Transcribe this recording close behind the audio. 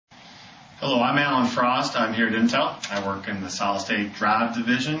Hello, I'm Alan Frost. I'm here at Intel. I work in the solid-state drive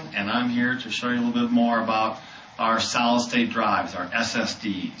division, and I'm here to show you a little bit more about our solid-state drives, our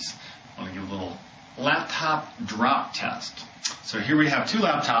SSDs. I want to give a little laptop drop test. So here we have two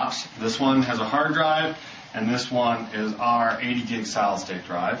laptops. This one has a hard drive, and this one is our 80 gig solid-state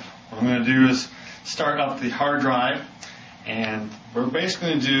drive. What I'm going to do is start up the hard drive, and we're basically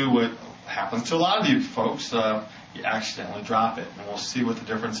going to do what happens to a lot of you folks. You accidentally drop it, and we'll see what the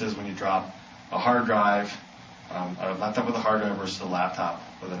difference is when you drop a hard drive, a laptop with a hard drive versus a laptop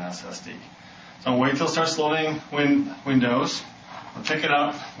with an SSD. So I'm going to wait until it starts loading Windows. I'll pick it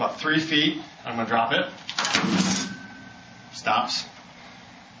up about 3 feet. I'm going to drop it. Stops.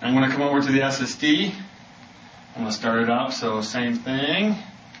 I'm going to come over to the SSD. I'm going to start it up, so same thing.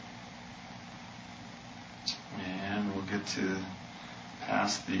 And we'll get to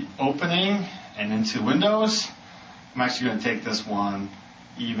past the opening and into Windows. I'm actually going to take this one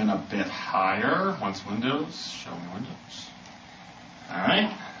even a bit higher. Once Windows, show me Windows.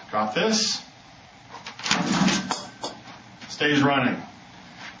 Alright, drop this. Stays running.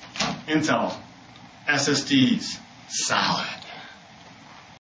 Intel, SSDs, solid.